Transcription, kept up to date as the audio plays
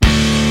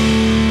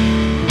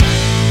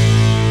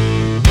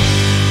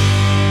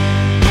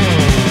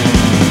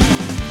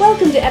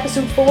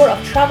episode 4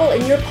 of Travel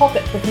in Your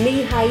Pocket with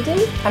me,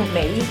 Heidi. And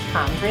me,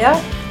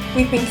 Andrea.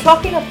 We've been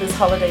clocking up those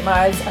holiday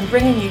miles and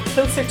bringing you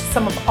closer to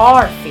some of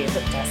our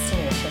favourite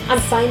destinations.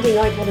 And finding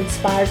out what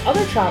inspires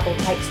other travel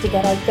types to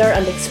get out there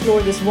and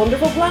explore this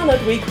wonderful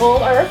planet we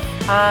call Earth.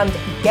 And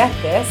get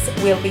this,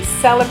 we'll be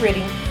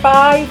celebrating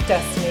 5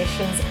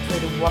 destinations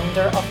through the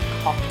wonder of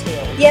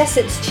cocktails. Yes,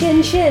 it's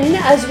chin chin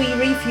as we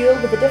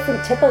refuel with a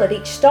different tipple at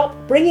each stop,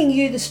 bringing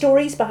you the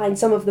stories behind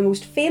some of the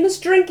most famous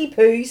drinky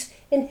poos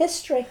in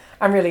history.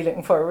 I'm really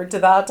looking forward to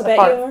that. I bet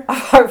you are.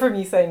 Apart from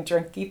you saying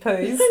drinky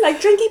poos. I like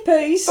drinky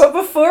poos. But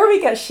before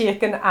we get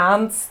shaken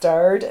and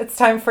stirred, it's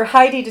time for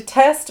Heidi to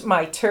test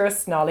my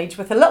tourist knowledge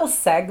with a little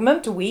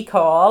segment we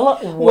call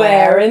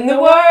Where in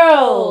the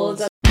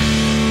World?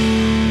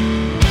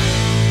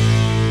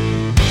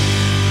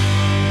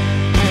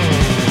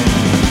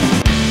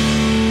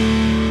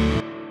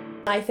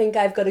 I think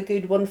I've got a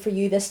good one for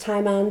you this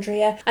time,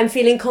 Andrea. I'm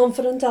feeling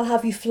confident I'll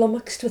have you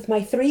flummoxed with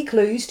my 3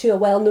 clues to a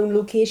well-known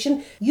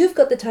location. You've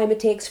got the time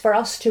it takes for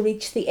us to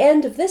reach the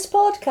end of this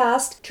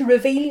podcast to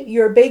reveal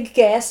your big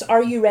guess.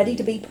 Are you ready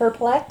to be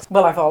perplexed?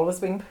 Well, I've always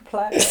been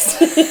perplexed.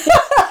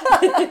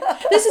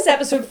 This is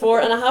episode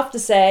 4 and I have to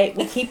say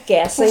we keep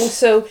guessing,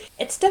 so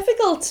it's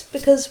difficult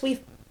because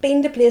we've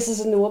been to places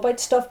and know about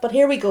stuff, but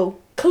here we go.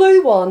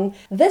 Clue 1.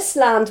 This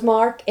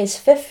landmark is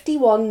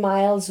 51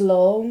 miles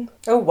long.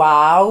 Oh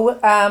wow.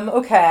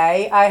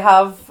 Okay.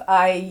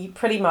 I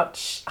pretty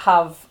much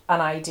have an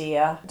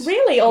idea.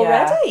 Really?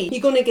 Already? You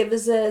going to give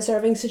us a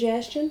serving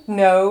suggestion?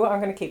 No, I'm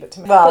going to keep it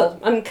to me. Well,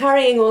 I'm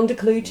carrying on to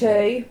clue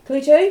 2.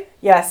 Clue 2?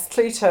 Yes,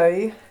 clue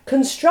 2.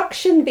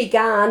 Construction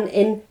began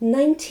in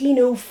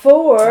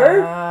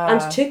 1904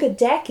 and took a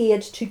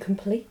decade to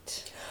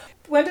complete.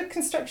 When did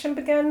construction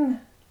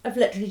begin? I've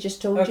literally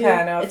just told you.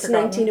 Okay, no, it's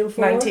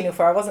 1904.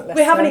 1904, I wasn't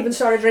listening. We haven't even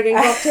started drinking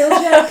cocktails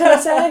yet, can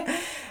I say?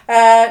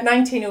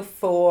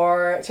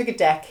 1904, took a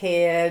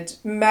decade,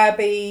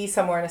 maybe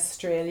somewhere in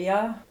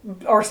Australia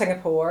or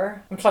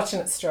Singapore. I'm clutching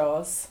at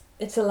straws.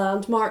 It's a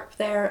landmark,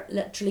 they're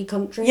literally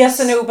countries.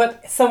 Yes, I know,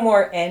 but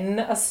somewhere in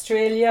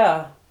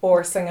Australia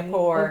or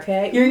Singapore.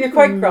 Okay. You're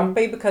quite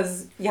grumpy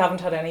because you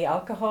haven't had any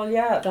alcohol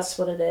yet. That's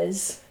what it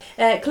is.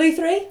 Clue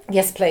 3?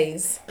 Yes,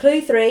 please.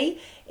 Clue 3.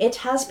 It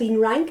has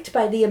been ranked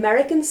by the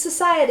American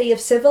Society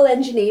of Civil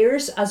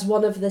Engineers as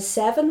one of the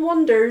 7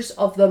 wonders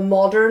of the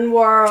modern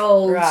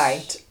world.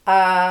 Right.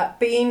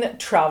 Being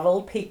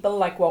travel people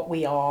like what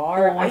we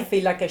are, I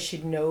feel like I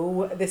should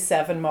know the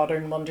 7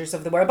 modern wonders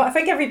of the world. But I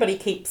think everybody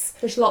keeps...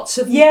 There's lots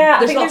of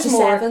there's lots of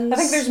more. sevens. I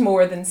think there's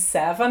more than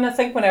 7. I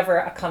think whenever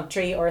a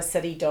country or a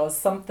city does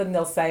something,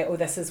 they'll say, oh,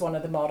 this is one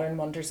of the modern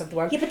wonders of the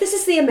world. Yeah, but this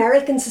is the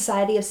American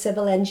Society of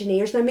Civil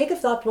Engineers. Now make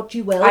of that what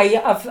you will.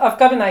 I've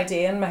got an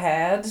idea in my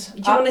head.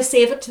 Do you want to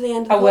save it to the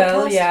end of the podcast? I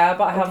will, yeah,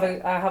 but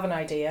I have an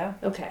idea.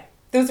 Okay.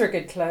 Those are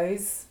good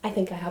clues. I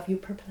think I have you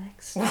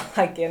perplexed. Well,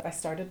 again, I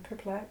started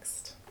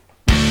perplexed.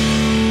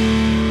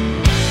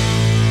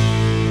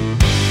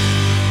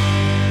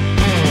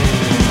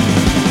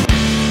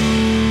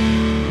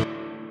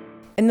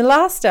 In the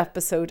last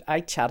episode, I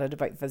chatted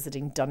about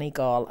visiting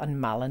Donegal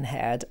and Malin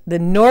Head, the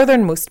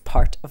northernmost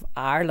part of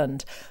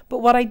Ireland. But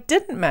what I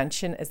didn't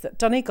mention is that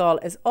Donegal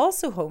is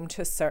also home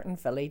to a certain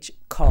village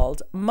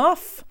called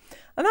Muff.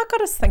 And that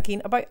got us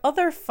thinking about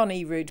other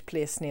funny, rude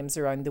place names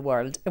around the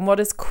world in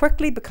what is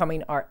quickly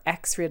becoming our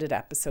X-rated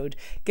episode,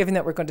 given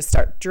that we're going to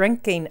start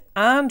drinking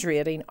and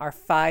rating our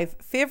 5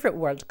 favourite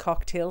world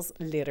cocktails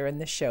later in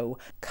the show.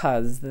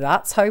 'Cause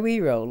that's how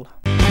we roll.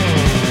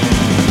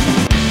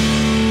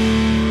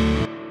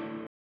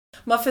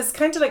 Muff is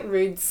kind of like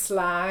rude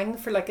slang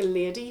for like a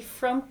lady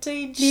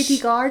frontage. Lady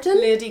garden?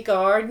 Lady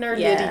garden or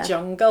Yeah. lady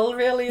jungle,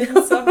 really,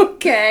 in some,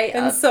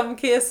 in some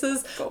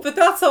cases. But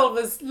that's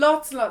always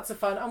lots and lots of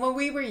fun. And when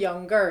we were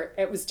younger,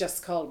 it was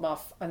just called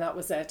Muff and that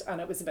was it. And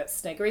it was a bit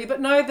sniggery.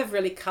 But now they've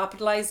really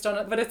capitalised on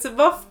it. But it's a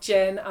Muff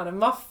gin and a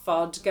Muff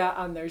vodka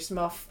and there's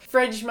Muff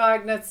fridge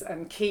magnets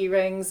and key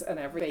rings and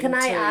everything. Can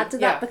I too. add to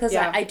that? Yeah, Because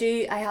yeah.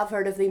 I have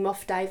heard of the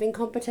Muff diving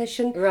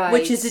competition, Right.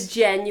 which is a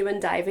genuine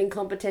diving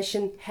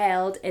competition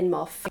held in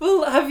Muff.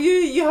 Well, have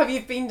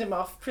you been to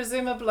Muff,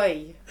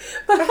 presumably?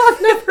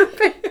 I've never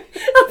been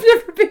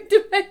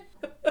to it.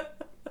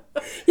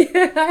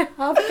 Yeah, I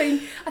have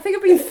been. I think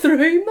I've been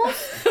through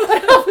Muff. I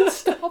haven't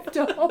stopped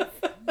off.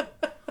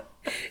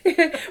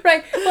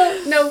 Right.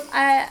 Well, no.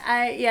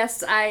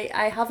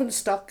 I haven't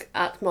stuck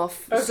at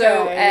Muff. Okay.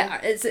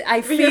 So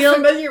I feel You're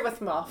familiar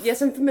with Muff.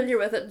 Yes, I'm familiar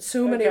with it in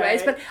so many Okay.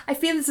 ways, but I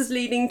feel this is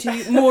leading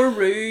to more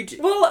rude.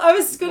 Well, I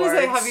was going to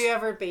say, words. have you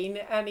ever been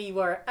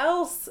anywhere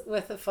else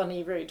with a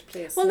funny, rude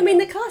place? Well, I mean,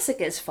 the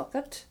classic is fuck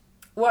it.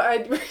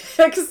 What?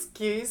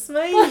 Excuse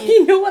me? Well,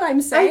 you know what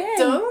I'm saying. I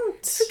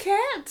don't.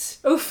 Phuket.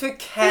 Oh,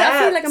 Phuket. Yeah,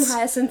 I feel like I'm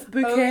Hyacinth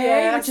Bouquet,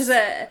 yes. which is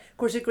of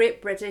course a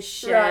great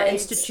British Right.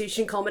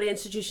 institution, comedy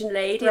institution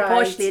lady, Right. a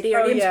posh lady.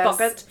 Her name's yes.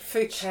 Bucket.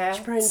 Phuket.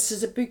 She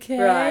pronounces a bouquet.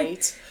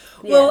 Right.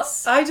 Well,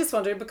 Yes. I just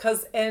wondered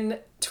because in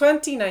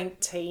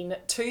 2019,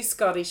 2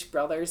 Scottish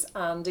brothers,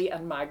 Andy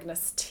and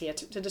Magnus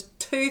Tate, did a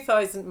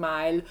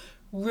 2,000-mile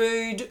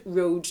rude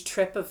road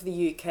trip of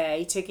the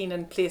UK, taking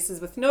in places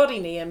with naughty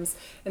names,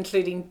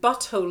 including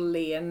Butthole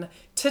Lane,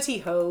 Titty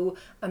Ho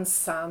and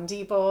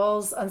Sandy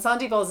Balls. And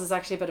Sandy Balls is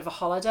actually a bit of a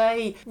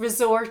holiday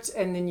resort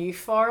in the New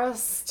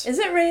Forest. Is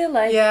it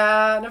really?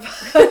 Yeah, and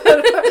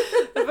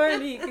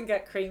apparently you can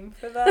get cream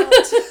for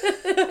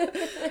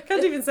that.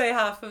 Can't even say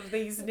half of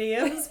these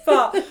names,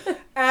 but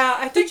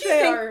I think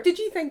Did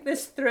you think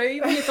this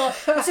through when you thought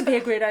this would be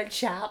a great old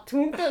chat,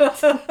 won't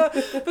it?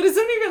 But it's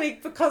only really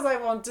because I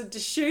wanted to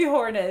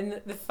shoehorn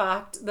in the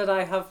fact that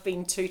I have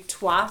been to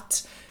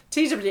Twat,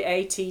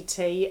 TWATT,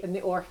 in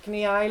the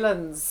Orkney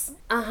Islands.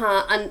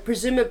 And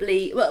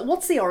presumably, well,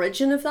 what's the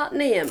origin of that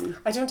name?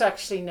 I don't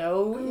actually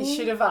know. You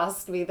should have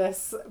asked me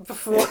this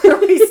before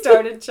we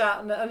started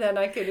chatting, and then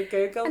I could have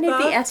Googled And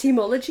that. the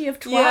etymology of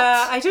twat?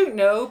 Yeah, I don't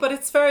know, but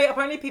it's very,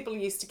 apparently people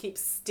used to keep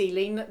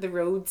stealing the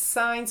road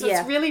signs, so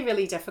it's really,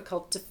 really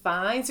difficult to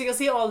find. So you'll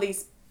see all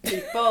these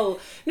people,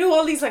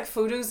 all these like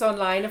photos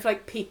online of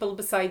like people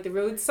beside the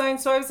road sign.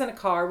 So I was in a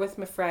car with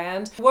my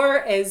friend.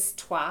 Where is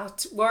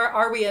Twat? Where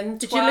are we in Twat?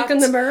 Did you look in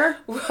the mirror?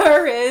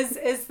 Where is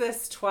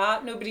this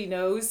Twat? Nobody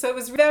knows. So it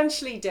was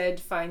eventually did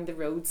find the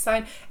road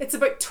sign. It's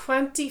about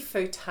 20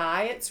 foot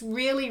high. It's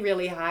really,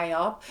 really high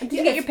up. And did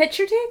you get your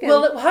picture taken?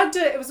 Well, it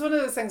was one of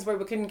those things where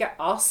we couldn't get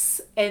us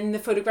in the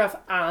photograph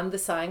and the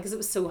sign because it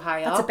was so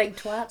high up. That's a big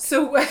twat.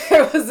 So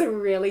it was a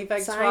really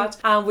big sign. twat.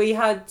 And we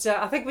had,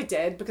 I think we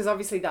did, because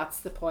obviously that's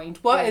the point.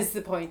 What is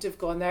the point of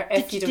going there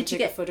if you don't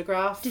take a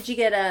photograph? Did you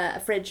get a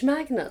fridge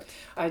magnet?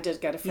 I did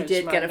get a fridge magnet.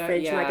 You did get a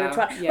fridge magnet.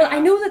 Yeah. Well, I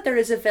know that there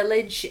is a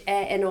village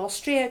in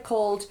Austria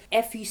called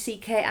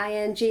Fucking.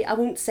 I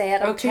won't say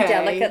it, I'm too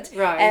delicate.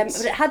 Right.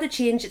 But it had to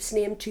change its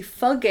name to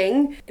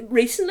Fugging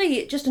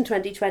recently, just in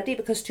 2020,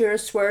 because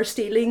tourists were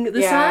stealing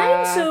the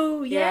sign.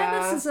 So,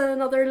 this is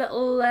another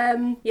little,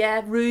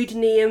 rude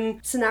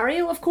name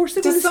scenario. Of course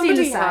they're going to steal a sign.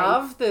 Does somebody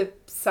have the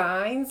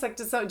signs? Like,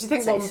 do you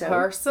think one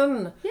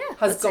person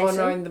has gone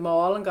around the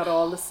mall and got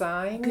all the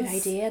signs? Good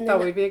idea. And that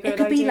would be a good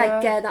idea. It could be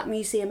like that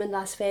museum in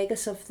Las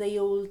Vegas of the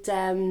old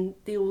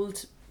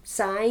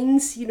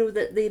signs,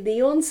 the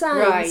neon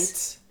signs.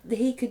 Right.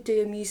 He could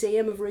do a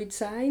museum of rude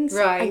signs.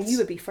 Right. And you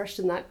would be first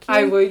in that queue.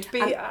 I would be.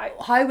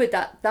 How would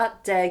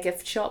that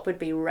gift shop would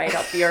be right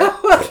up your...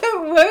 Well, it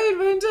would,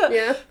 wouldn't it?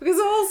 Yeah. Because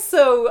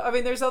also, I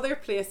mean, there's other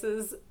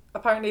places.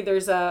 Apparently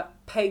there's a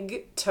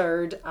pig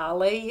turd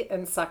alley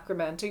in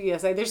Sacramento,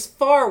 USA. There's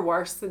far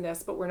worse than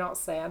this, but we're not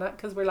saying it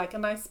because we're like a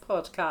nice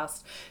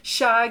podcast.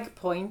 Shag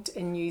Point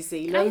in New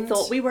Zealand. I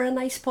thought we were a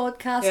nice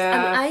podcast,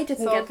 and I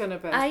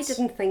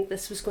didn't think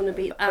this was going to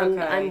be. And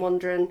I'm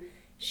wondering,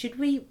 should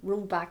we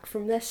roll back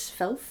from this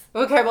filth?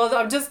 Okay, well,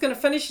 I'm just going to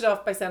finish it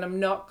off by saying I'm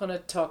not going to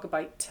talk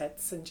about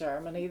tits in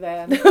Germany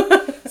then.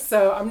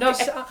 So I'm not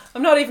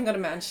even going to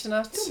mention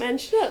it. Don't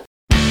mention it.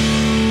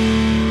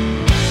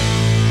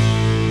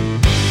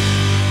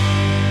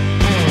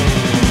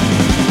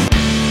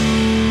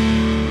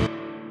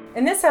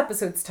 In this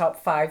episode's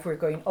top 5, we're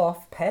going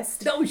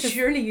off-piste. Oh,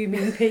 surely you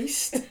mean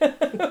piste.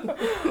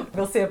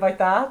 We'll see about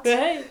that.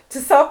 Right. To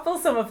sample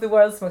some of the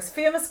world's most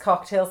famous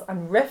cocktails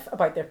and riff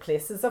about their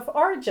places of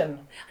origin.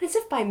 And as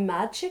if by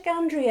magic,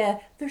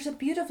 Andrea, there's a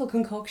beautiful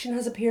concoction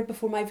has appeared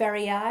before my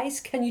very eyes.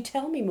 Can you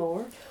tell me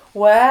more?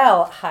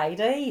 Well,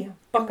 Heidi,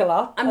 buckle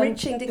up. I'm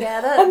reaching to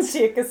get it. And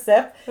take a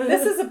sip.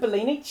 This is a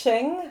Bellini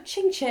Ching.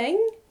 Ching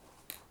ching.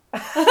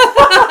 That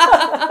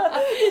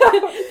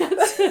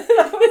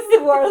was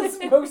the world's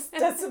most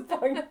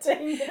disappointing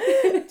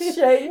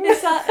ching.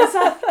 Is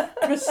that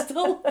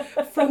Crystal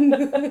from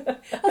the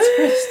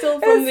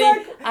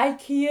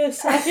IKEA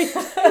side?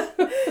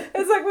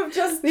 It's like we've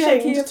just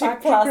changed 2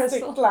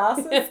 plastic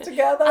glasses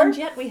together. And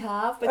yet we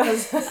have,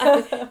 because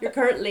you're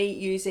currently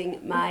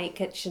using my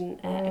kitchen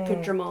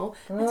accoutrement.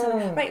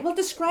 Right, well,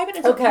 describe it.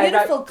 It's a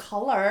beautiful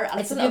colour, and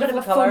it's a little bit of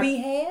a foamy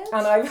head.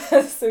 And I've,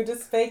 so to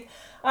speak,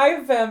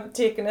 I've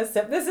taken a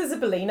sip. This is a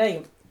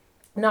Bellini.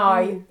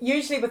 Now,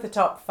 usually with the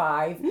top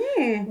 5,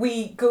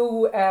 we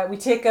go. We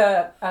take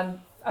a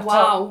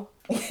wow.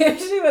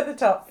 Usually with the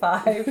top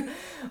 5,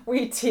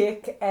 we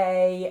take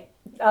an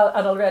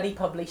already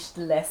published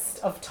list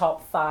of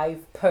top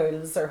 5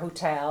 pools or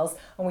hotels,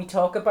 and we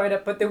talk about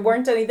it. But there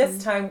weren't any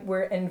this time.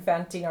 We're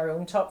inventing our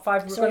own top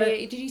 5.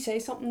 Did you say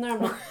something there?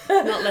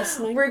 I'm not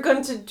listening. We're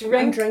going to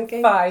drink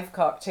 5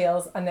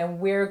 cocktails, and then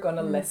we're going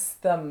to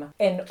list them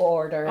in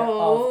order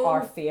of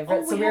our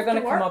favourites. So we're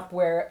going to come up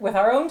with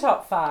our own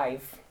top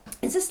 5.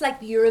 Is this like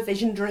the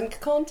Eurovision drink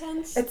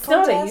contest? It's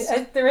not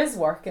easy. There is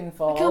work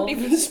involved. I can't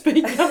even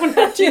speak. I haven't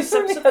had 2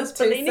 sips of this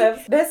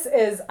Bellini. This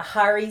is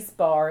Harry's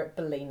Bar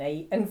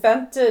Bellini,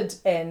 invented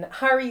in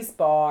Harry's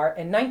Bar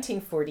in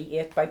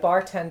 1948 by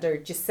bartender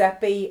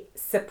Giuseppe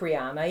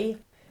Cipriani.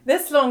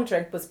 This long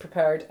drink was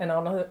prepared in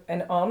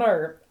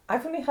honour.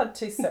 I've only had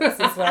 2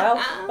 sips as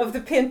well, of the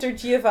painter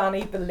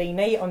Giovanni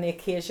Bellini on the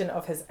occasion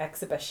of his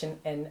exhibition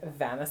in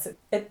Venice.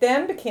 It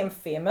then became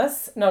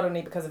famous, not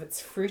only because of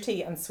its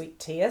fruity and sweet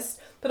taste,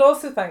 but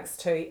also thanks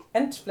to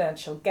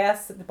influential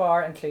guests at the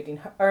bar, including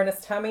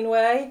Ernest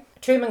Hemingway,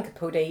 Truman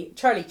Capote,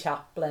 Charlie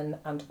Chaplin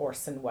and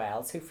Orson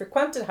Welles, who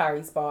frequented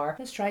Harry's bar.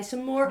 Let's try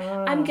some more.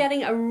 I'm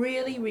getting a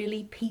really,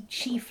 really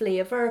peachy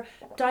flavour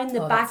down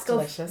the back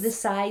of the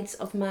sides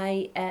of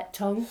my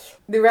tongue.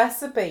 The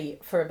recipe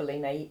for a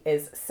Bellini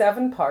is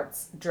 7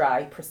 parts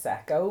dry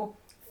Prosecco,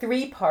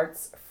 3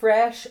 parts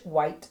fresh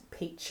white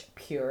peach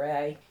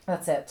puree.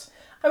 That's it.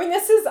 I mean,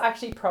 this is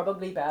actually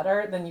probably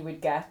better than you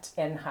would get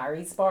in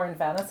Harry's bar in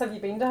Venice. Have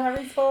you been to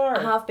Harry's bar?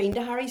 I have been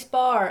to Harry's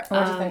bar.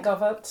 What do you think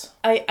of it?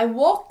 I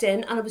walked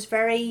in and I was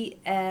very,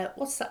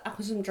 what's that? I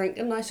wasn't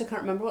drinking now, so I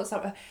can't remember what's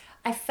that.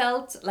 I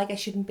felt like I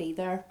shouldn't be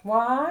there.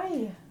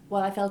 Why?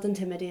 Well, I felt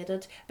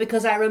intimidated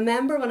because I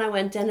remember when I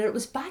went in, and it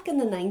was back in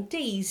the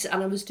 90s,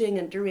 and I was doing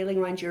interrailing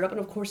around Europe, and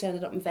of course I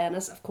ended up in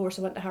Venice. Of course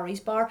I went to Harry's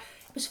bar.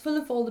 It was full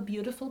of all the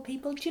beautiful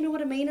people. Do you know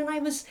what I mean? And I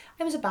was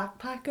a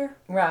backpacker.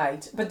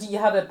 Right, but you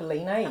had a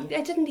Bellini.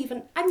 I didn't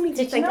even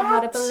think I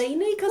had a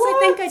Bellini, because I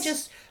think I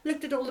just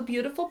looked at all the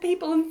beautiful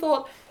people and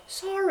thought,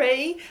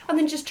 sorry, and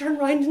then just turned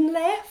around and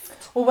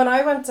left. Well, when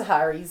I went to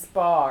Harry's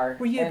bar...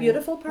 Were you a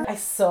beautiful person? I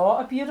saw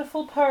a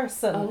beautiful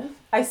person. Oh.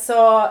 I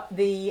saw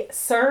the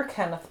Sir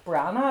Kenneth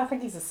Branagh, I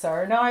think he's a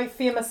sir now,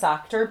 famous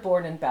actor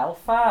born in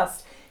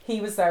Belfast. He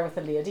was there with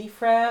a lady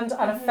friend,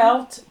 and I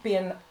felt,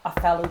 being a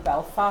fellow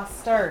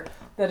Belfaster,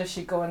 that I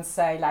should go and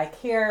say, like,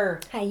 here,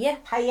 Hiya,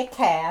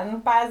 Ken,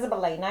 buy us a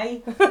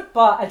Bellini.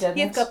 But I didn't.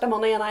 You've got the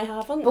money and I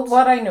haven't. But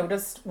what I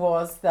noticed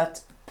was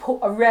that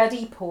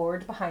already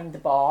poured behind the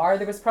bar,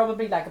 there was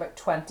probably like about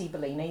 20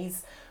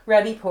 Bellinis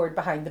ready poured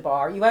behind the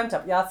bar. You went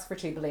up, you asked for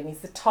 2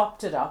 Bellinis, they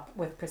topped it up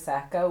with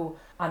Prosecco,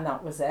 and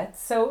that was it.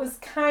 So it was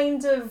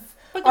kind of...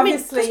 But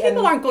obviously,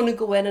 people aren't going to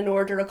go in and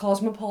order a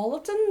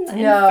Cosmopolitan.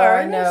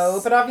 No,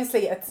 but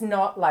obviously it's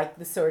not like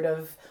the sort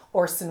of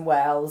Orson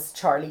Welles,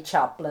 Charlie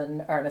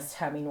Chaplin, Ernest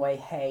Hemingway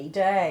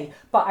heyday.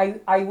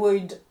 But I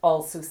would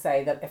also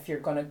say that if you're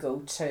going to go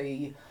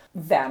to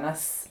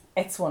Venice,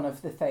 it's one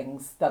of the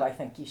things that I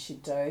think you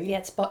should do. Yeah,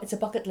 it's a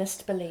bucket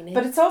list Bellini.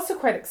 But it's also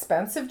quite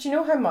expensive. Do you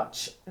know how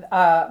much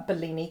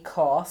Bellini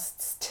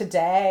costs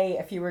today?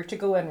 If you were to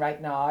go in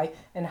right now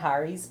in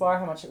Harry's bar,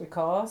 how much it would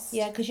cost?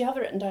 Yeah, because you have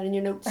it written down in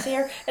your notes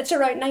here. It's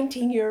around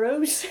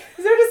 €19. Is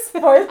there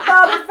despite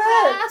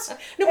that of it?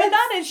 No, but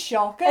that is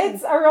shocking.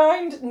 It's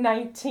around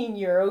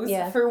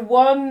 €19 for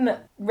one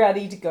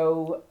ready to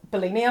go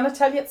Bellini, and I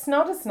tell you, it's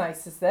not as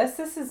nice as this.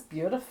 This is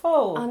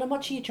beautiful. And how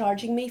much are you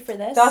charging me for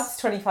this?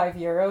 That's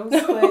 €25,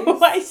 please. Oh,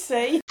 I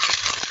see.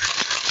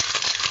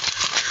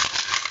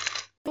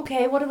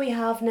 Okay, what do we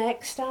have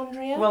next,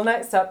 Andrea? Well,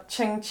 next up,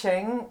 Ching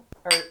Ching.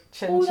 Or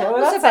Chin Oh,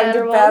 Ching. that sounded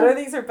better. one.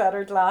 These are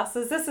better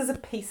glasses. This is a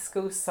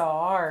Pisco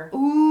Sour.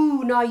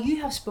 Ooh, now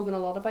you have spoken a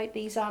lot about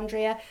these,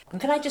 Andrea.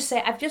 Can I just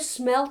say, I've just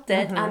smelt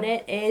it and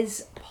it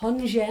is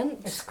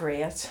pungent. It's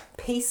great.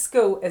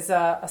 Pisco is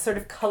a sort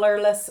of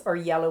colourless or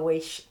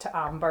yellowish to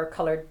amber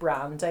coloured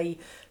brandy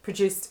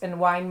produced in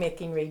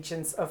winemaking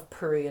regions of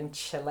Peru and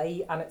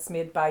Chile, and it's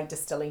made by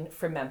distilling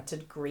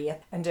fermented grape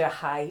into a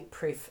high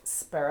proof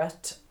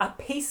spirit. A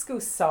Pisco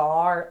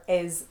Sour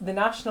is the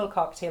national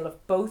cocktail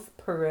of both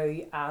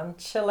Peru and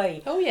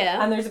Chile. Oh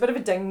yeah. And there's a bit of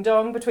a ding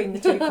dong between the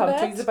two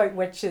countries about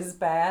which is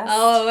best.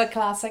 Oh, a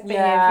classic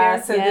behaviour.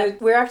 Yeah, so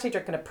we're actually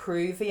drinking a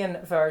Peruvian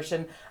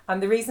version,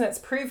 and the reason it's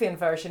Peruvian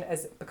version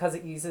is because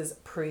it uses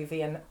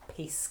Peruvian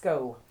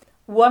Pisco.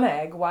 1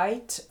 egg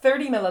white,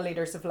 30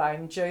 millilitres of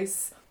lime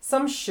juice,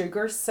 some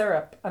sugar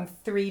syrup, and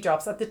 3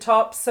 drops at the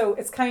top. So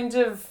it's kind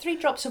of 3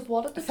 drops of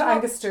what at the the top?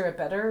 Angostura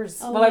bitters.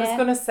 Oh, well, I was yeah.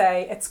 going to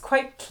say it's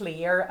quite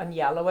clear and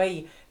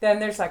yellowy. Then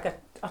there's like a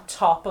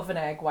top of an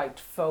egg white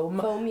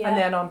foam, yeah. and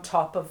then on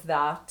top of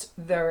that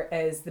there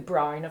is the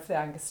brown of the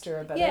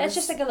Angostura bitters. Yeah, it's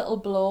just like a little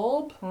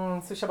blob.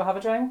 So shall we have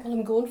a drink? Well,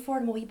 I'm going for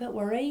it. I'm a wee bit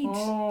worried.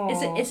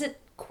 Oh. Is it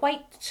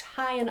quite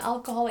high in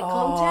alcoholic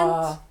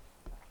content?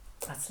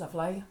 That's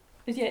lovely.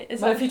 Yeah,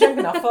 Well, if you drink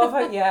enough of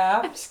it,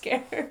 yeah. I'm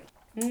scared.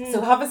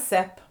 So have a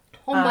sip.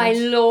 Oh my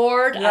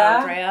lord, Yeah?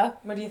 Andrea.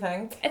 What do you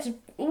think? It's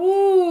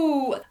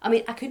ooh. I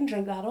mean, I couldn't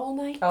drink that all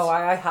night. Oh,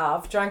 I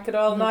have drank it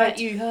all I night. bet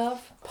you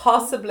have.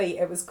 Possibly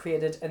it was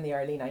created in the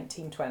early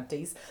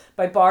 1920s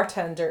by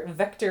bartender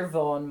Victor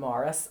Vaughan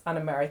Morris, an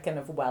American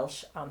of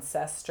Welsh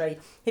ancestry.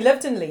 He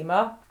lived in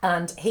Lima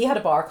and he had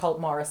a bar called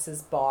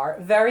Morris's Bar,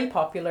 very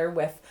popular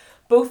with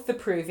both the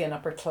Peruvian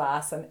upper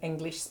class and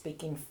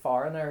English-speaking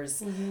foreigners.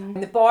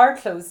 When the bar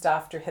closed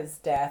after his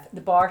death,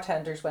 the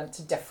bartenders went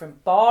to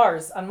different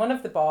bars, and one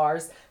of the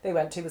bars they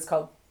went to was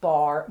called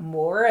Bar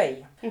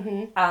Mori,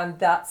 and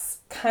that's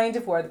kind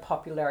of where the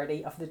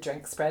popularity of the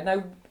drink spread.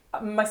 Now,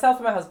 myself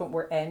and my husband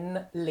were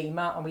in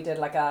Lima and we did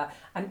like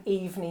an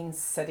evening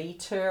city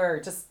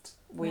tour,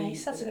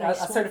 Nice, that's a a nice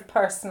one. sort of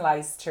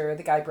personalised tour.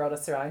 The guy brought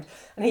us around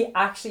and he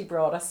actually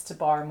brought us to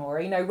Bar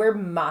Mori. Now, we're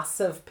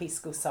massive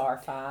Pisco Sour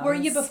fans. Were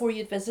you before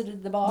you'd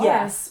visited the bar?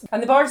 Yes,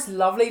 and the bar's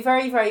lovely,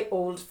 very, very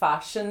old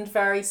fashioned,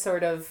 very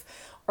sort of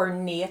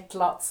ornate,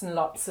 lots and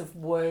lots of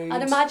wood.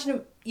 I'd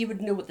imagine you would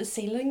know what the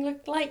ceiling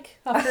looked like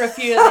after a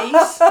few of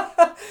these.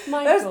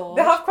 My God.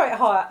 They have quite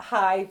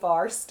high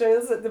bar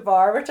stools at the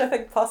bar, which I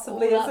think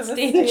possibly is a that's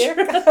mistake.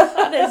 dangerous.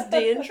 That is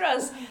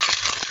dangerous.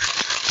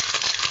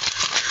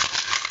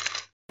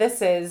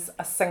 This is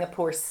a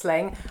Singapore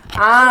sling.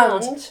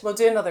 And we'll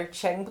do another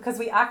ching because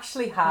we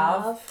actually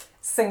have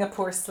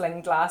Singapore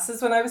sling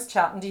glasses. When I was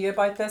chatting to you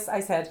about this,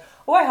 I said,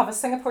 oh, I have a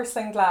Singapore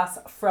sling glass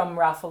from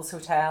Raffles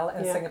Hotel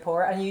in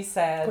Singapore. And you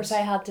said... Of course, I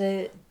had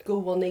to go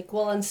one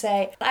equal and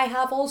say, I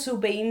have also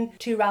been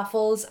to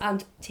Raffles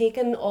and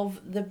taken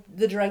of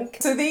the drink.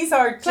 So these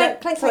are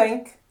clink, clink,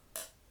 clink.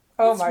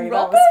 Oh my,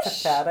 that was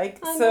pathetic.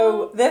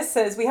 So this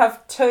is, we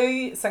have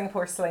 2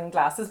 Singapore sling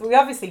glasses, but we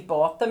obviously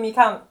bought them. You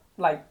can't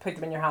like put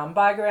them in your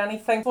handbag or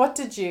anything. What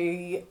did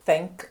you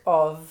think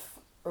of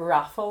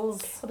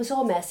Raffles? It was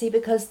all messy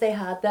because they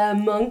had the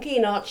monkey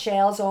nut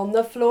shells on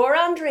the floor,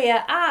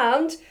 Andrea,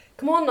 and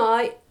come on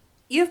now,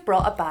 you've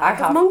brought a bag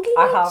of monkey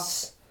nuts. I have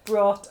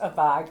brought a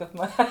bag of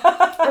my...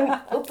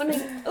 I'm opening...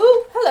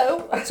 Oh,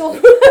 hello.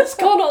 It's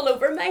gone all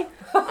over me.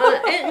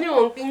 It's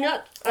no monkey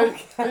nut.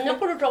 I'm not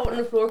going to drop it on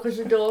the floor because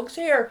the dog's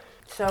here.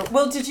 So,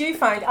 well, did you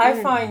find...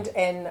 I found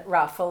in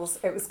Raffles,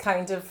 it was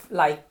kind of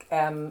like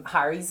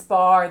Harry's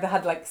Bar. They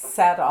had like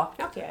set up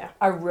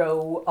a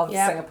row of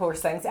Singapore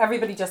slings.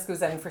 Everybody just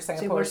goes in for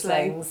Singapore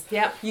slings.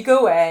 Yeah. You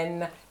go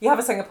in, you have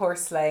a Singapore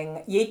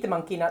sling, you eat the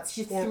monkey nuts,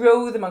 you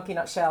throw the monkey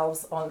nut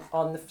shells on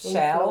the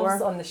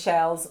shells, on the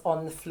shells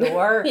on the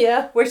floor.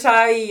 Which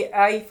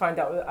I found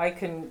out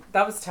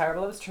that was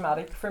terrible. It was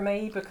traumatic for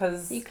me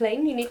because... You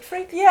clean, you neat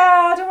freak?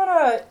 Yeah, I don't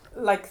want to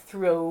like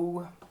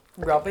throw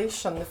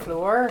rubbish on the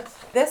floor.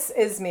 This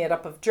is made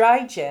up of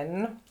dry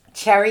gin,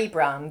 cherry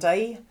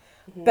brandy,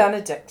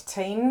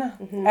 Benedictine.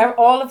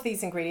 All of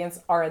these ingredients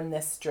are in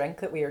this drink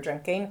that we are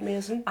drinking.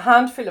 Amazing. A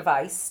handful of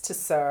ice to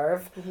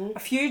serve, a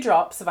few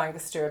drops of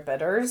Angostura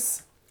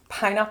bitters,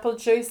 pineapple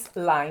juice,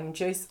 lime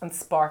juice, and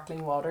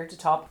sparkling water to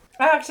top.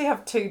 I actually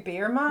have 2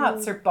 beer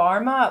mats or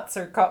bar mats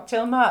or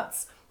cocktail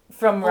mats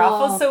from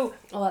Raffles. So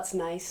that's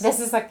nice. This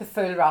is like the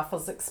full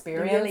Raffles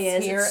experience. It really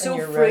is. Here it's so in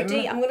your fruity.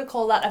 room. I'm going to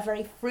call that a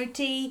very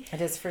fruity.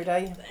 It is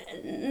fruity.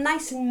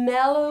 Nice and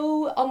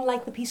mellow,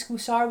 unlike the pisco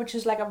sour, which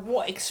is like a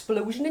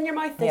explosion in your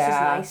mouth. This is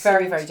nice.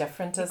 Very, very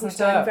different, isn't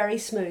it? Very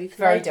smooth.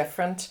 Very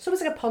different. So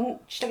it's like a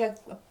punch, like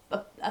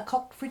a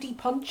cocked fruity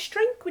punch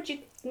drink. Would you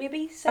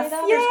maybe say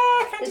that?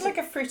 Yeah, kind of like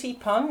a fruity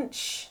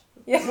punch.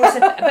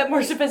 Yeah, a bit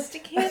more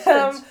sophisticated.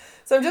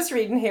 So I'm just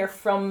reading here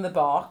from the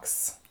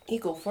box. You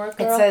go for it,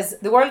 girl. It says,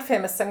 the world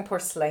famous Singapore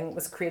sling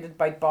was created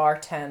by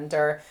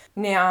bartender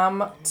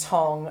Niam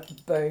Tong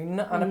Boon,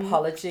 and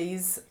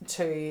apologies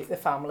to the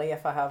family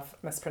if I have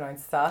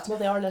mispronounced that. Well,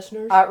 they are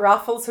listeners. At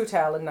Raffles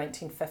Hotel in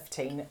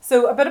 1915.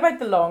 So a bit about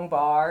the long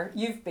bar.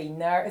 You've been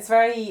there. It's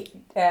very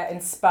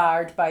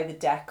inspired by the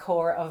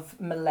decor of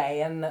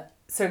Malayan,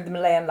 sort of the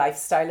Malayan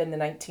lifestyle in the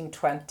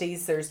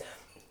 1920s. There's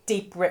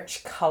deep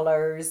rich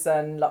colours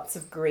and lots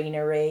of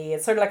greenery.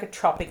 It's sort of like a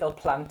tropical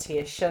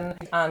plantation,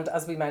 and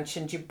as we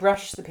mentioned, you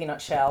brush the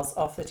peanut shells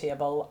off the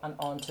table and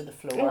onto the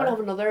floor. I'm going to have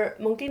another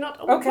monkey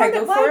nut. Okay, go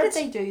for it. Why did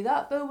they do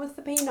that though with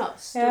the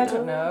peanuts? Yeah, I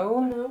don't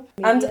know.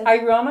 And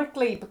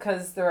ironically,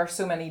 because there are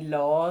so many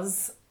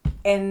laws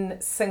in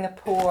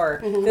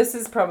Singapore, this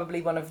is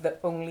probably one of the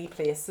only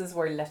places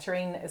where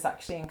littering is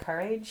actually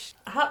encouraged.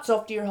 Hats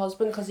off to your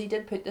husband because he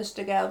did put this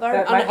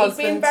together. He's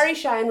been very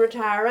shy and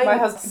retiring.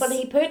 But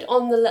he put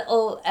on the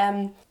little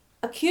a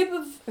cube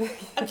of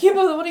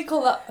what do you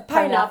call that? A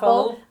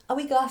pineapple, a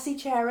wee glassy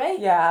cherry,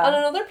 and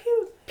another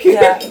pube.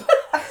 Yeah.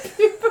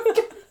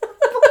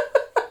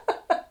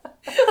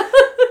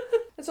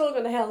 It's all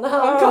going to hell now.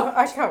 Oh,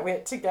 I can't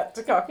wait to get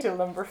to cocktail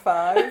number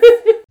 5.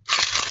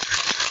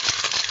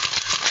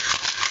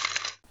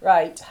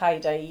 Right,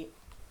 Heidi,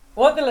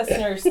 what the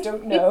listeners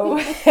don't know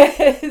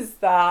is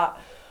that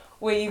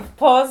we've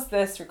paused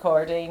this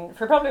recording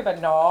for probably about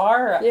an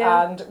hour,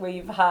 and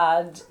we've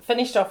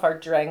finished off our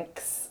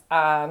drinks,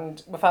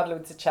 and we've had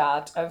loads of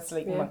chat. I was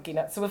sleeping monkey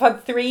nuts. So we've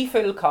had 3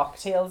 full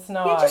cocktails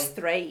now. Yeah, just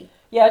 3.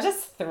 Yeah,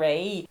 just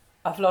 3.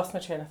 I've lost my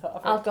train of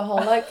thought.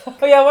 Alcoholic.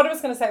 Oh yeah, what I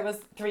was going to say was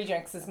 3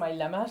 drinks is my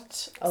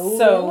limit. Oh,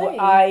 so really?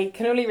 I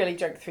can only really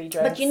drink 3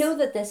 drinks. But you know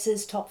that this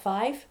is top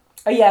 5?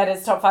 Oh, yeah, it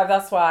is top 5.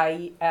 That's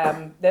why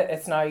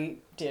it's now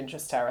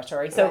dangerous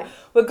territory. So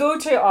we'll go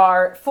to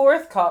our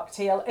 4th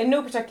cocktail in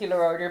no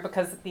particular order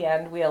because at the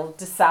end we'll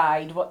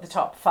decide what the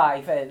top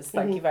 5 is.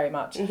 Thank you very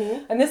much.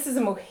 And this is a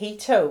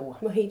mojito.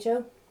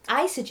 Mojito.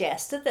 I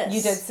suggested this.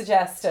 You did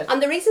suggest it.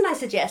 And the reason I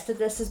suggested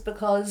this is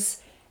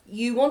because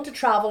you want to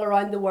travel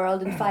around the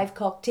world in 5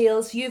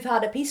 cocktails. You've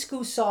had a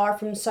pisco sour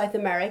from South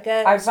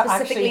America, I've specifically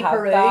actually had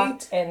Peru.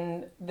 that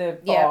in the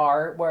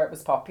bar where it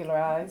was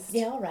popularised.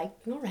 Yeah, all right.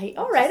 We've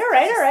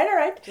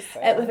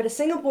had a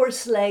Singapore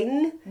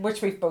sling,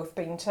 which we've both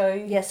been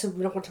to. Yeah, so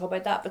we're not going to talk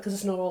about that because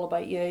it's not all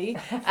about you.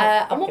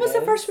 And what was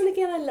the first one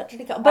again? I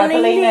literally got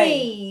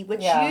Bellini,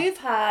 which you've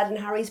had in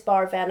Harry's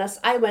Bar, Venice.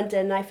 I went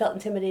in, I felt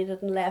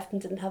intimidated and left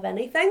and didn't have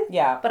anything.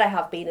 Yeah, but I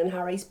have been in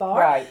Harry's Bar.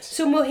 Right.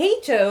 So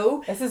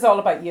mojito. This is all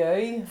about you.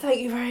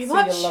 Thank you very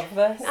much. So you'll love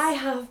this. I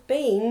have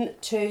been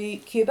to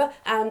Cuba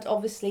and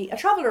obviously I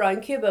travelled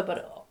around Cuba,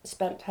 but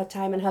had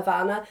time in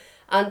Havana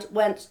and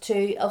went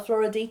to El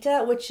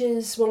Floridita, which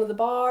is one of the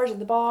bars at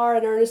the bar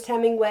in Ernest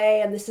Hemingway,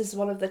 and this is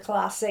one of the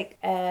classic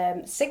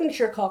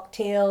signature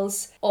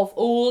cocktails of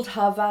old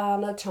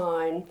Havana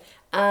town.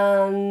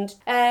 And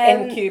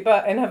in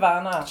Cuba, in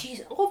Havana.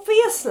 Geez,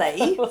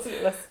 obviously.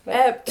 Wasn't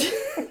listening.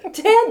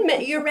 10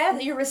 mint.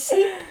 Your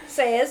receipt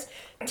says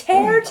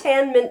tear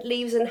 10 mint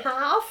leaves in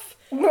half.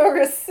 My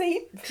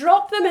receipt.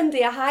 Drop them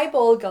into a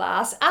highball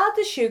glass, add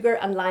the sugar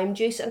and lime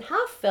juice and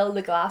half fill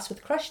the glass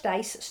with crushed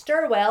ice,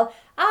 stir well,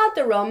 add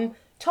the rum,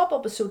 top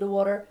up with soda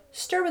water,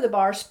 stir with a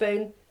bar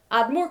spoon,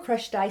 add more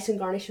crushed ice and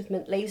garnish with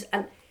mint leaves,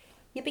 and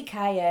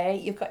yippee-ki-yay,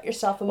 you've got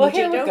yourself a mojito. Well,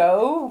 here we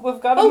go. We've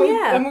got a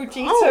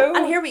mojito. Oh,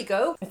 and here we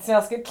go. It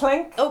smells good.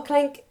 Clink. Oh,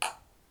 clink.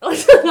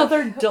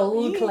 Another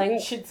dull clink. You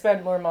should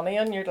spend more money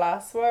on your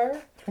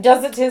glassware.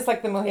 Does it taste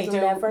like the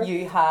mojito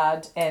you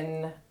had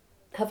in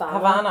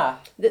Havana?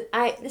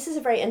 This is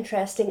a very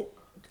interesting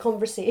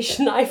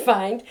conversation, I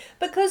find,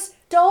 because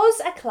does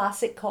a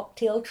classic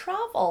cocktail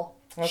travel?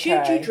 Okay.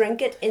 Should you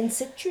drink it in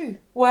situ?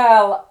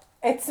 Well,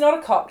 it's not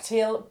a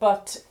cocktail,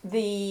 but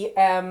the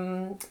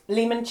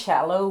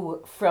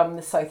limoncello from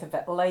the south of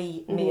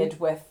Italy, made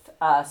with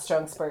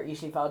strong spirit,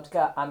 usually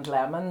vodka and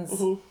lemons.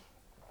 Mm-hmm.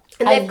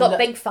 And they've got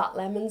big fat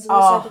lemons in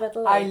the south of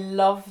Italy. I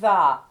love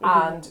that.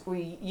 And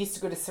we used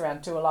to go to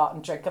Sorrento a lot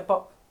and drink it.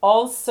 But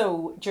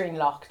also during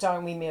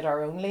lockdown we made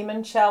our own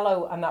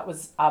limoncello, and that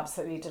was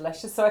absolutely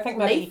delicious. So I think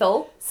maybe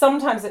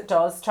sometimes it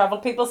does travel.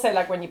 People say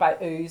like when you buy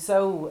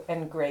ouzo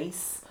in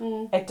Greece,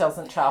 it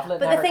doesn't travel.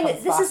 But the thing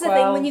is, this is the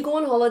thing, when you go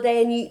on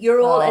holiday and you're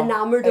all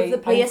enamoured of the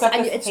place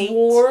and it's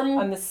warm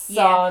and the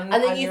sun,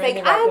 and then you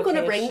think, I'm going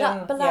to bring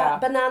that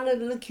banana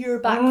liqueur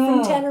back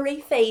from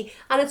Tenerife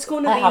and it's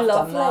going to be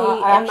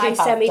lovely in my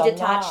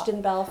semi-detached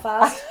in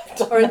Belfast,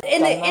 or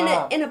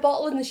in a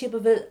bottle in the shape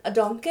of a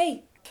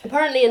donkey.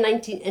 Apparently in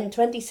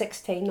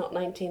 2016, not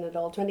 19 at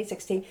all,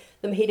 2016,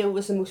 the mojito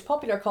was the most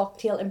popular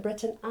cocktail in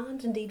Britain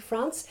and indeed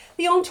France.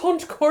 The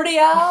Entente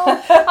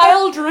Cordiale.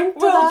 I'll drink to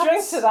that. We'll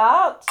drink to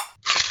that.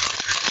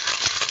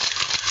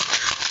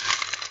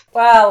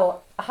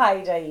 Well,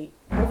 Heidi,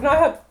 we've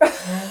now had...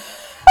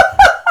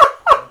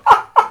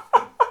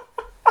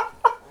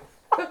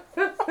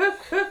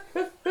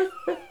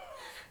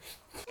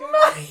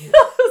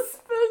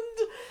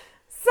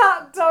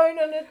 sat down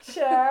in a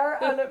chair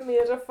and it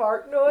made a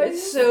fart noise.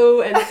 It's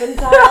so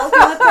infantile, can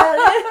I tell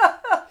you?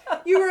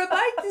 You were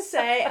about to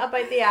say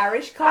about the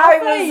Irish coffee.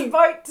 I was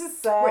about to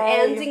say. We're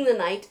ending the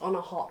night on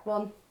a hot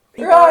one.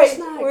 Right,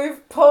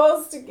 we've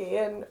paused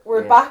again.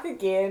 We're back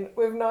again.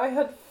 We've now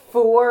had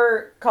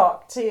 4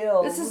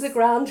 cocktails. This is the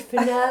grand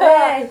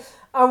finale.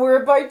 And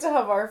we're about to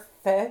have our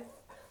 5th.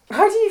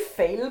 How do you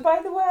feel,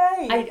 by the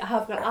way? I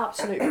have got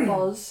absolute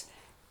buzz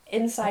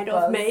inside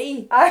of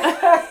me. I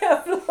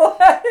have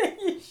like,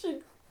 you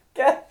should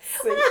get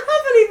see. I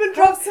haven't even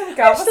dropped some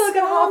I've still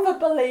got half a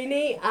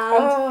Bellini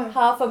and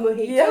half a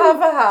mojito. You have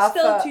a half.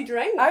 Still to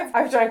drink.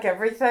 I've drank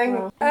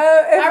everything.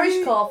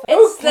 Irish coffee.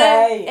 It's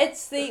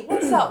the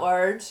what's that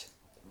word?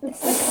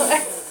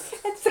 It's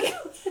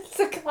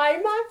the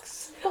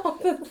climax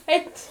of the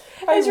night.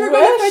 As we're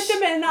going to put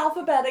them in not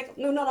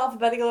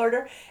alphabetical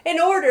order. In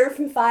order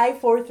from 5,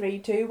 4, 3,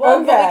 2,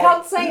 1. Okay. But we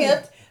can't sing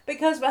it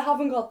because we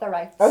haven't got the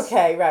rights.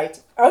 Okay, right.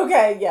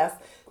 Okay, yes.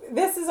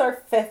 This is our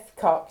 5th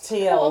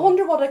cocktail. Oh, I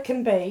wonder what it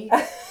can be.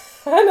 And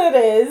it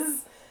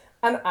is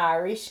an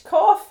Irish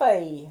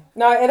coffee.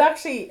 Now, it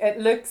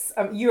looks...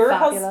 your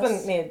fabulous.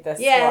 Husband made this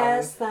one.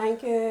 Yes,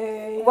 thank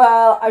you.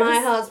 Well, my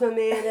husband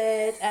made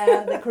it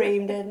and the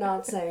cream did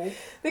not sing.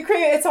 The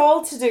cream, it's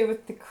all to do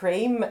with the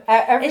cream.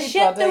 Its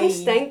shit don't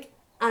stink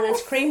and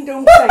its cream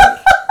don't stink.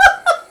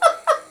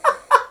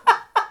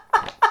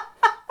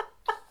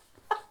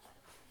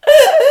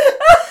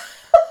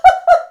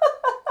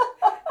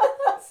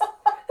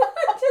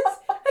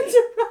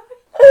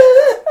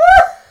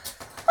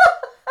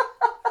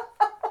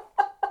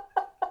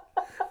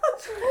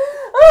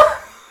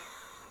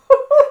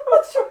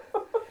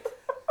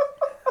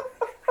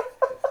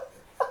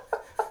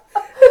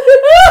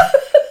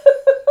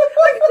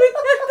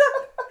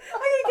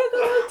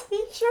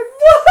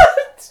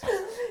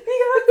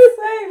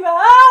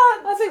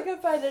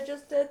 I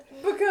just did.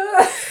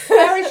 Because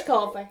Irish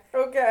coffee.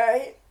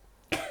 Okay.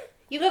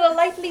 You gotta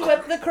lightly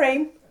whip the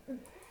cream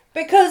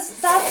because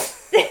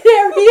that's it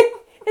aerates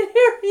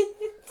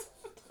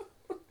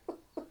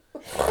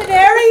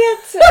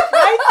it,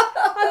 right?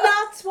 And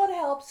that's what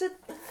helps it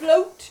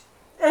float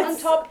on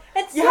top.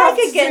 It's like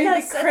a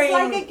Guinness. It's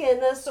like a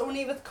Guinness,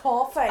 only with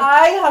coffee.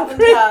 I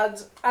haven't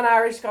had an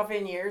Irish coffee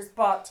in years,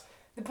 but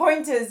the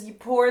point is you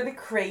pour the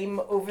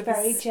cream over the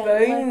spoon.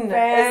 Gently. Isn't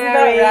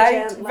that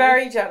right? Gently.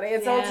 Very gently.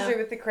 It's all to do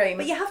with the cream.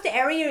 But you have to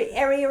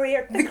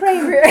aerate the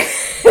cream.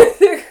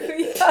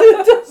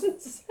 It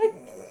doesn't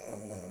sing.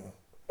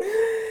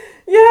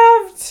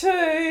 You have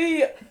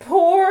to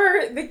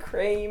pour the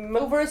cream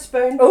over a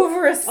spoon.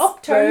 Over a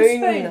upturned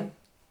spoon.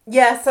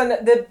 Yes, and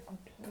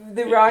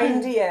the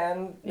roundy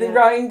end, the Yeah.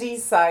 roundy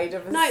side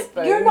of a Now,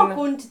 spoon. you're not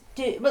going to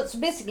do... Well, so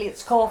basically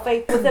it's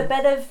coffee with a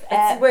bit of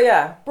Well,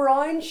 yeah.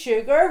 brown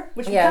sugar,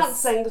 which we Yes. can't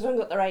sing because we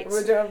haven't got the rights.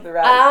 We don't have the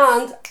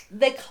rights.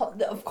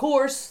 And, of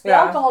course, the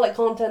Yeah. alcoholic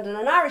content in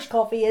an Irish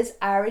coffee is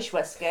Irish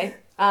whiskey.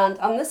 And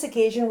on this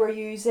occasion we're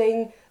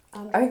using...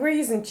 I think we're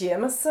using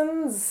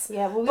Jameson's.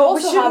 Yeah, well, we But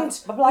also have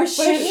a we Blackbush.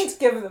 shouldn't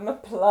give them a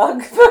plug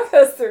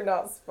because they're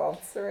not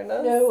sponsoring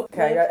us. No.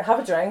 Okay, right, have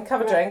a drink,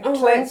 have a drink. Oh,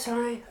 Clink. right,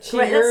 sorry. Cheers.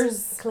 Right,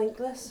 let's clink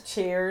this.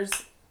 Cheers.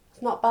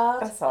 It's not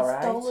bad. That's all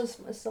right.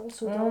 It's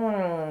also dull.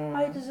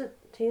 How does it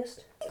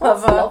taste? Love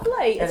It's it.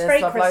 lovely. It It's is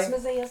very lovely.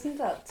 Christmassy,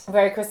 isn't it?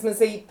 Very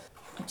Christmassy.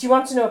 Do you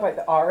want to know about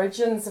the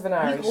origins of an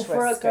Irish You go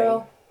for whiskey? it,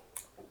 girl.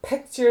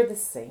 Picture the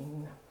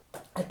scene.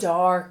 A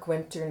dark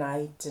winter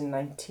night in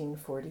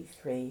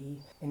 1943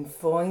 in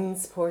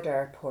Foynesport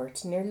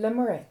Airport near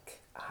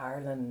Limerick,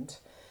 Ireland.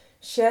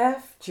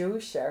 Chef Joe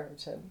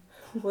Sheridan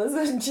was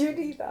on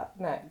duty that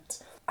night.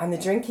 And the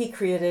drink he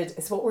created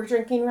is what we're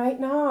drinking right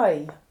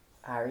now.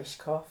 Irish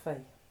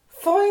coffee.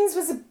 Foynes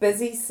was a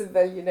busy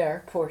civilian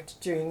airport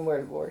during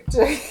World War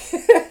II.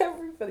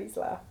 Everybody's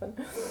laughing.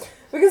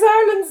 Because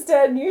Ireland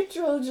stayed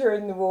neutral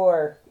during the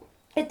war.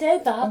 It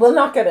did that. We'll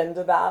not get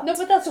into that. No,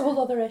 but that's a whole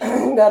other issue.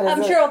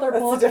 I'm sure other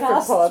that's a different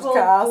podcasts will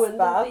podcast, go into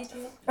that.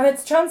 detail. And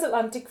its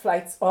transatlantic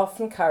flights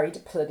often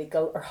carried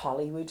political or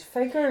Hollywood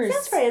figures.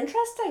 That's very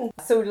interesting.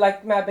 So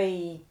like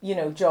maybe,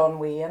 John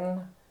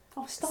Wayne,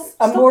 Oh, stop.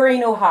 and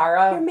Maureen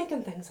O'Hara. You're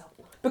making things up.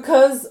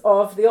 Because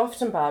of the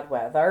often bad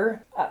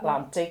weather,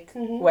 Atlantic,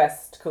 Mm-hmm.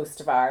 west coast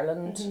of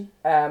Ireland,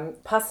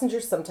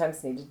 passengers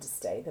sometimes needed to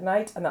stay the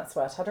night, and that's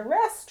why it had a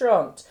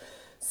restaurant.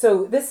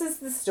 So this is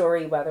the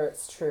story, whether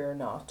it's true or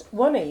not.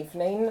 One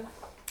evening,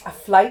 a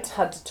flight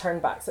had to turn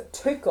back. So it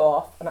took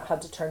off and it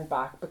had to turn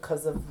back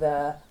because of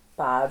the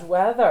bad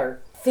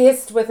weather.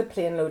 Faced with a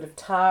plane load of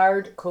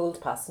tired,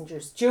 cold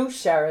passengers, Joe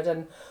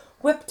Sheridan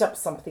whipped up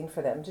something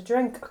for them to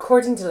drink.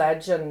 According to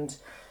legend,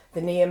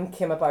 the name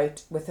came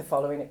about with the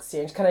following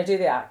exchange. Can I do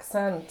the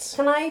accent?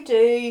 Can I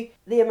do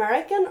the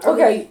American? Or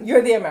Okay,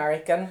 you're the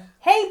American.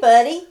 Hey,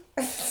 buddy.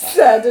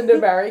 Said an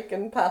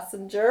American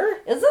passenger.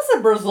 Is this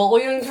a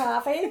Brazilian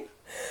coffee?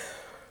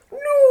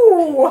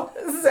 No,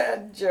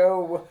 said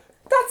Joe.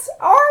 That's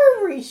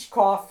Irish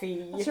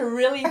coffee. It's a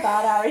really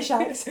bad Irish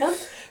accent.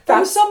 From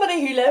That's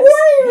somebody who lives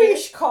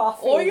Irish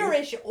coffee.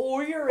 Irish.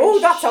 Oh,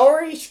 that's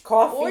Irish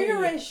coffee.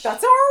 Irish.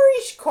 That's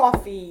Irish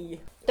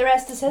coffee. The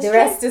rest is history. The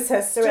rest is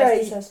history. The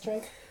rest is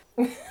history.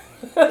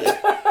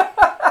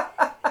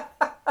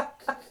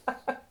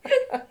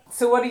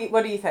 So what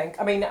do you think?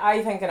 I mean,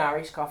 I think an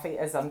Irish coffee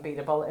is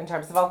unbeatable in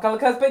terms of alcohol.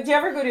 But do you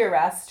ever go to a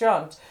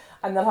restaurant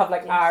and they'll have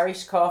like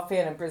Irish coffee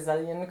and a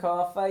Brazilian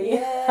coffee,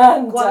 Yeah,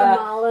 and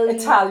Guatemalan,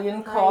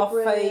 Italian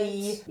hybrid.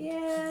 coffee,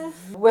 Yeah.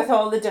 with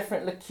all the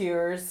different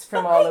liqueurs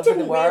from But all I over the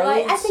didn't world.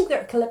 realise. I think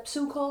they're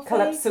Calypso coffee.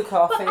 Calypso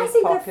coffee but I is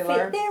think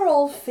popular. They're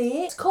all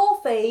fake. It's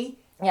coffee.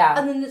 Yeah.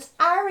 And then there's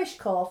Irish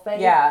coffee.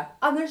 Yeah.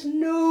 And there's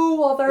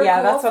no other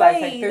Yeah, coffee. that's what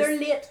I think. They're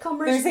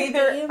latecomers. There's to the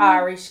either game.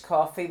 Irish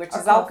coffee, which Or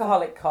is coffee.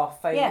 alcoholic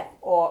coffee, Yeah.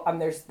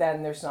 and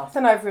there's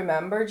nothing. I've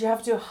remembered you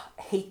have to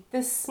heat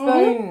the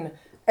spoon.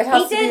 It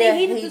has to be a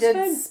He heated the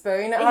heated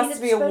spoon. It A has heated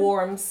to be a spoon.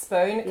 warm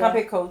spoon. It Yeah. can't be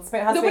a cold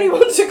spoon. It has Nobody to be,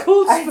 wants a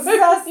cold spoon. It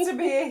has to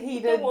be a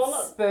heated Don't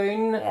want it.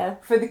 spoon Yeah.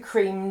 for the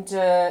cream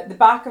to, the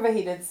back of a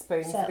heated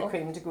spoon for Settle. the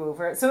cream to go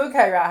over it. So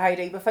okay, right,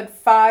 Heidi, we've had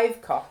 5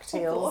 Oh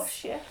cocktails.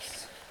 gosh,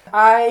 yes.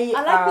 I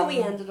I like that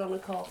we ended on a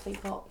coffee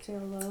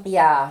cocktail though.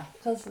 Yeah,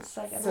 Because it's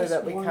like a so nice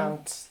that we warm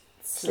can't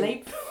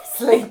sleep.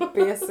 sleep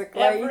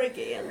basically. Ever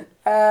again.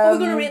 We're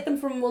going to rate them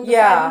from 1 to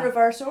 5 in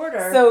reverse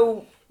order.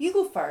 So you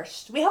go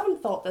first. We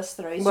haven't thought this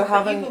through. we So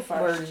haven't. You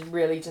go We're first.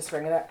 really just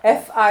ringing it.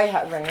 If I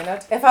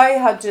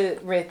had to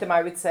rate them,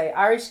 I would say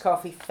Irish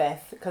coffee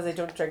 5th because I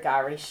don't drink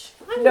Irish.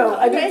 I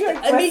don't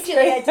drink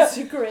Immediately I whiskey.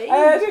 disagree.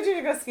 I don't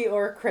drink whiskey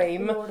or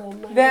cream. Lord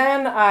almighty.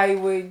 Then I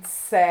would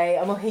say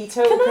a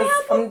mojito. Can I because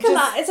have one? I'm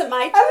just. Is it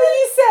my turn? I mean,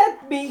 you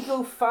said me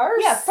go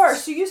first. Yeah,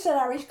 first. So you said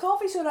Irish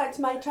coffee, so now it's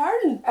my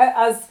turn.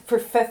 As for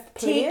 5th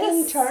place.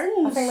 Taking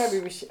turns. I think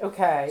maybe we should.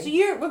 Okay. So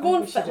we're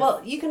going. we should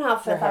Well, you can have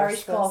 5th rehearsed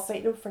Irish this. coffee.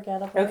 Don't forget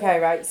about it. Okay,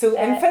 right. So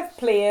in 5th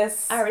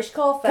place, Irish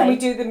coffee. can we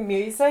do the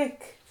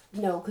music?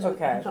 No, because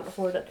Okay. we can't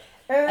afford it.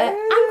 I'm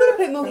going to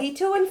put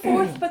mojito in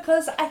 4th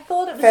because I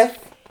thought it was 5th.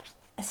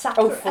 I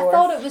 4th.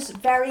 thought it was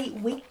very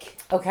weak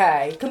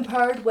Okay.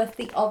 compared with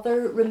the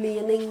other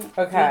remaining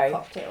Okay. weak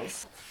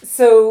cocktails.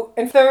 So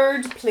in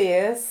 3rd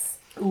place,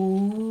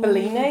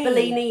 Bellini.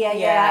 Bellini, yeah,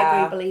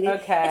 I agree, Bellini.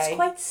 Okay. It's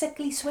quite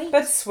sickly sweet.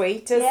 But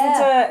sweet, isn't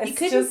Yeah. it? You It's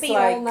couldn't just be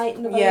like, all night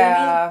in a Bellini.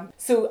 Yeah.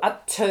 So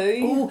at 2.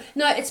 Ooh,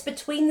 no, it's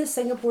between the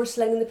Singapore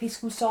Sling and the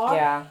Pisco Sour.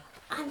 Yeah.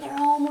 And they're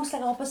almost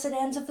like opposite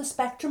ends of the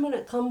spectrum when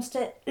it comes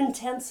to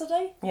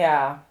intensity.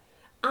 Yeah.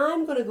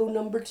 I'm going to go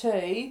number 2.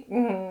 Mm-hmm.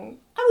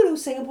 I'm going to go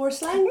Singapore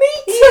Sling. Me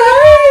too!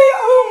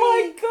 Oh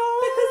my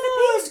god! Because the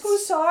Pisco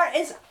Sour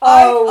is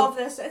out of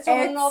this. It's on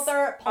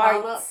another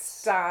planet.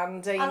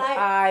 Outstanding.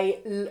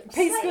 And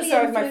Pisco slightly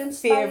Sour is my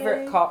influenced by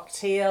favourite you.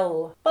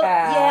 cocktail. But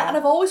yeah, and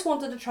I've always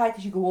wanted to try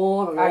because you go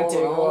on and on I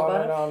do and go on on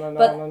about and it. on and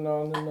But- on and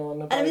on and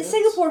on about And I mean, it.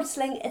 Singapore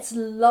sling, it's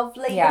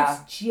lovely, Yeah.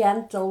 it's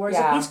gentle, whereas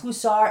Yeah. a Pisco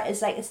Sour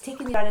is like, it's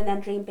taking you down an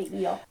entry and beating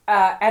you up.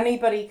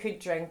 Anybody could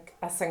drink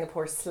a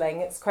Singapore sling.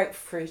 It's quite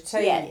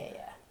fruity. Yeah.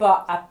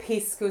 But a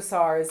Pisco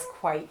Sour is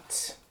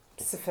quite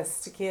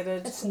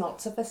sophisticated. It's not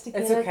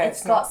sophisticated. It's okay,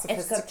 it's not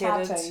sophisticated. It's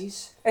got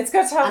tattoos. It's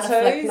got tattoos.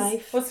 And a flick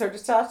knife. What sort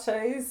of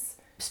tattoos?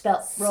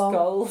 Spelt wrong.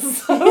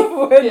 Skulls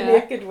with Yeah.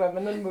 naked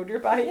women and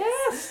motorbikes.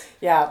 Yes.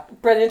 Yeah,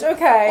 brilliant.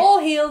 Okay. All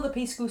hail the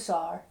Pisco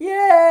Sour.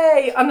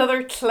 Yay!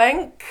 Another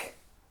clink.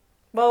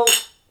 Well.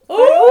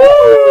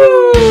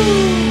 Ooh!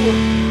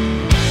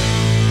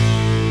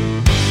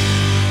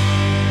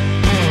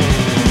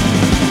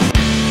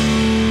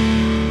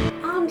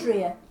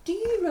 Andrea, do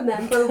you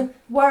remember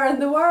where in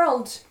the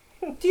world?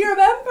 Do you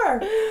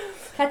remember?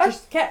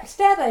 Kept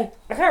steady.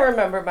 I can't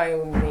remember my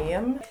own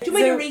name. Do you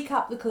want me to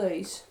recap the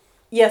clues?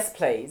 Yes,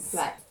 please.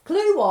 Right.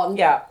 Clue 1.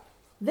 Yeah.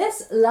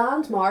 This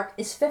landmark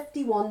is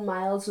 51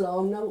 miles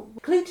long. Now,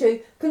 clue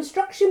 2.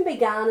 Construction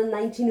began in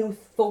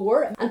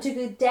 1904 and took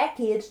a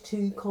decade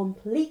to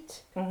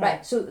complete. Mm-hmm.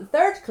 Right, so the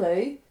third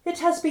clue. It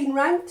has been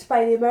ranked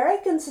by the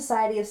American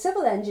Society of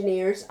Civil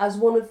Engineers as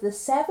one of the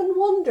 7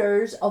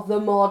 wonders of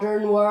the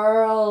modern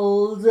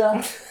world.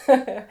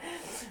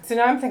 So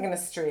now I'm thinking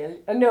Australia.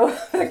 No, I'm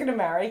thinking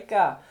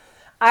America.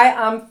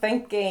 I'm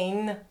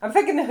thinking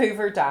the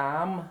Hoover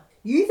Dam.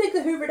 You think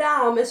the Hoover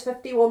Dam is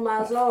 51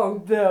 miles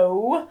long?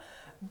 Though.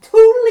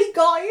 Totally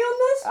got you on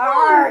this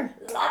Arr, one.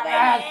 Love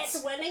damn it.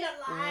 it. Winning it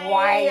live.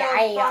 Why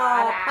I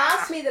gotta.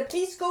 Pass me the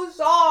Pisco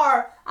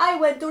Sour. I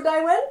win, don't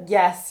I win?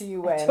 Yes, you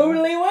win.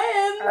 Totally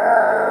win.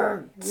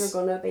 Arr. You're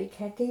gonna be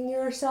kicking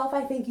yourself.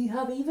 I think you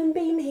have even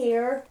been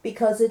here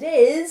because it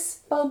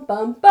is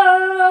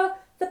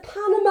the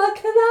Panama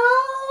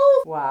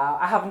Canal. Wow,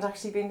 I haven't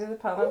actually been to the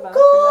Panama God,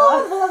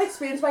 Canal. well, that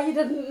explains why you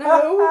didn't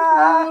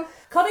know.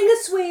 Cutting a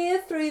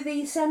swathe through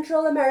the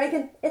Central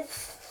American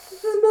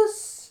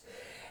Isthmus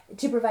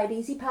to provide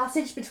easy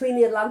passage between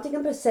the Atlantic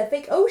and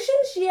Pacific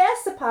Oceans.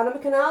 Yes, the Panama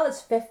Canal is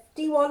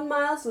 51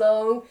 miles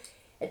long.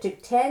 It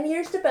took 10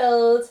 years to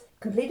build.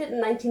 Completed in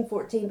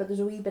 1914, but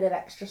there's a wee bit of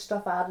extra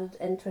stuff added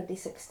in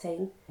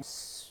 2016.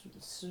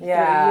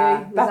 Yeah,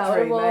 Was that's that what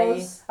it really.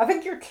 was? I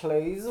think your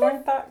clues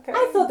weren't that good.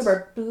 I thought they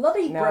were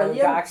bloody No, brilliant.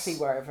 they actually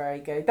were very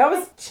good. That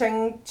was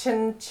chin.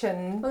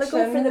 Will I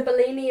go for the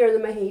Bellini or the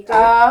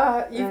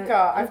Mojito? You've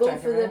got. I'm I've going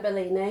done for the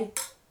Bellini.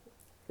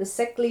 The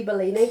sickly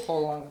Bellini.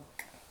 Hold on.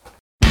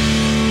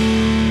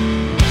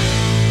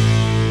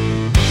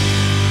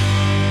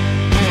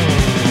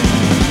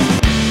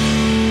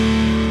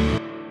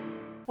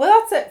 Well,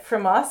 that's it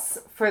from us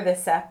for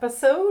this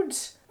episode.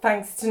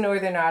 Thanks to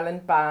Northern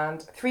Ireland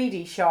band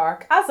 3D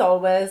Shark, as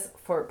always,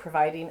 for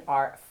providing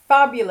our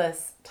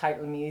fabulous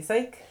title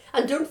music.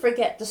 And don't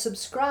forget to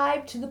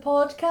subscribe to the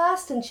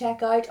podcast and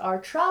check out our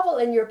Travel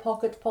in Your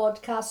Pocket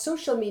podcast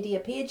social media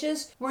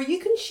pages where you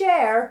can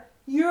share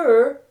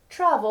your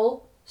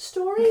travel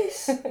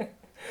stories.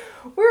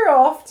 We're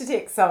off to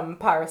take some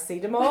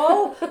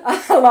paracetamol,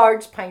 a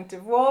large pint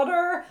of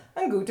water,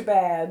 and go to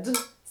bed.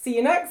 See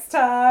you next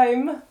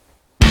time.